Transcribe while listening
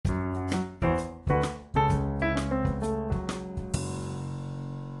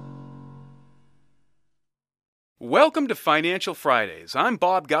Welcome to Financial Fridays. I'm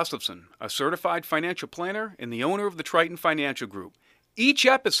Bob Gustafson, a certified financial planner and the owner of the Triton Financial Group. Each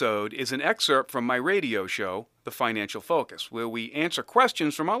episode is an excerpt from my radio show, The Financial Focus, where we answer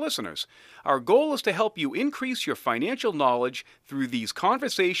questions from our listeners. Our goal is to help you increase your financial knowledge through these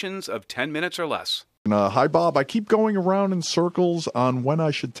conversations of 10 minutes or less. Hi, Bob. I keep going around in circles on when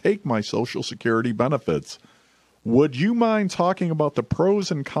I should take my Social Security benefits. Would you mind talking about the pros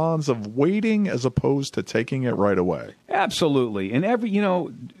and cons of waiting as opposed to taking it right away? Absolutely. And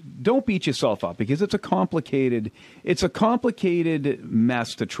don't beat yourself up because it's a complicated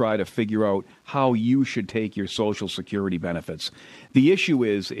mess to try to figure out how you should take your Social Security benefits. The issue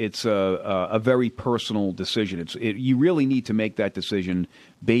is it's a very personal decision. You really need to make that decision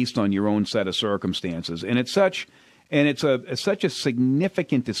based on your own set of circumstances. And it's such a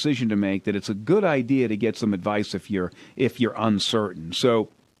significant decision to make that it's a good idea to get some advice if you're uncertain. So,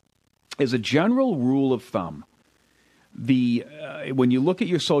 as a general rule of thumb, when you look at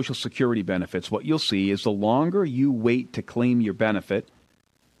your Social Security benefits, what you'll see is the longer you wait to claim your benefit,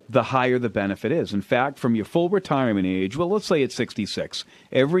 the higher the benefit is. In fact, from your full retirement age, well, let's say it's 66.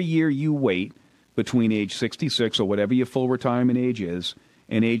 Every year you wait between age 66 or whatever your full retirement age is,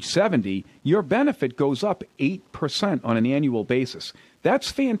 and age 70, your benefit goes up 8% on an annual basis. That's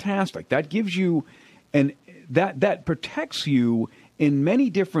fantastic. That gives you, and that protects you in many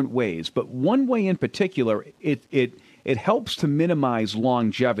different ways. But one way in particular, it helps to minimize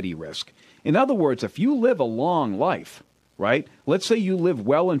longevity risk. In other words, if you live a long life, right? Let's say you live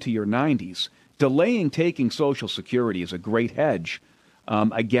well into your 90s, delaying taking Social Security is a great hedge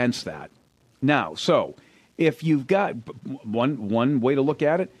against that. Now, so if you've got one way to look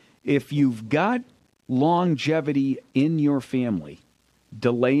at it, if you've got longevity in your family,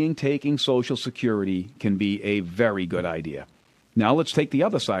 delaying taking Social Security can be a very good idea. Now let's take the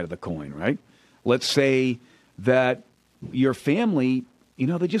other side of the coin, right? Let's say that your family,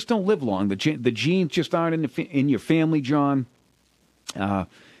 they just don't live long. The genes just aren't in your family, John.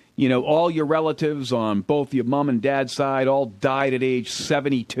 All your relatives on both your mom and dad's side all died at age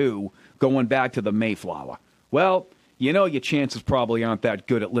 72, going back to the Mayflower. Well, your chances probably aren't that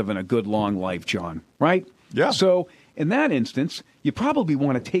good at living a good long life, John, right? Yeah. So in that instance, you probably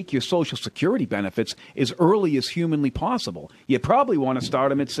want to take your Social Security benefits as early as humanly possible. You probably want to start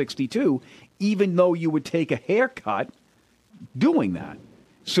them at 62, even though you would take a haircut doing that.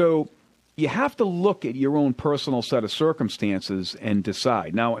 So you have to look at your own personal set of circumstances and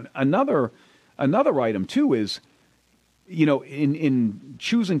decide. Now, another item, too, is, in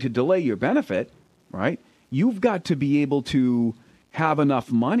choosing to delay your benefit, right, you've got to be able to have enough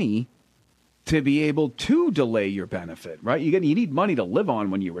money to be able to delay your benefit, right? You need money to live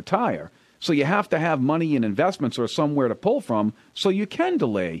on when you retire. So you have to have money in investments or somewhere to pull from so you can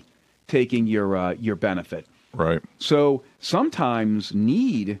delay taking your benefit. Right. So sometimes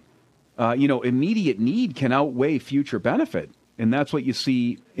immediate need can outweigh future benefit. And that's what you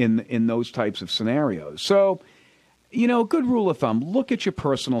see in those types of scenarios. So, good rule of thumb, look at your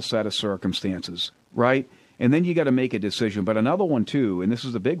personal set of circumstances, right? And then you got to make a decision. But another one, too, and this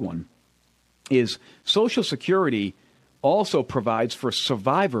is the big one, is Social Security also provides for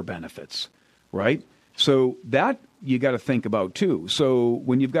survivor benefits, right? So that you got to think about, too. So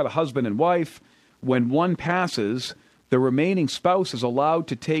when you've got a husband and wife, when one passes, the remaining spouse is allowed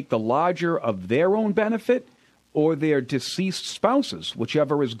to take the larger of their own benefit or their deceased spouse's,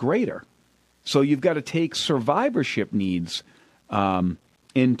 whichever is greater. So you've got to take survivorship needs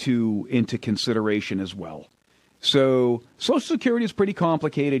into consideration as well. So Social Security is pretty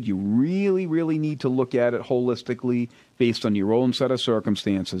complicated. You really, really need to look at it holistically based on your own set of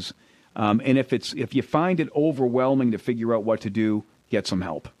circumstances. And if you find it overwhelming to figure out what to do, get some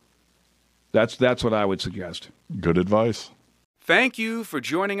help. That's what I would suggest. Good advice. Thank you for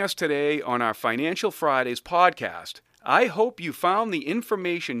joining us today on our Financial Fridays podcast. I hope you found the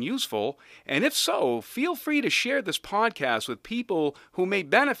information useful, and if so, feel free to share this podcast with people who may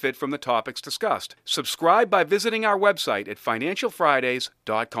benefit from the topics discussed. Subscribe by visiting our website at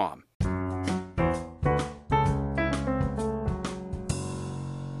financialfridays.com.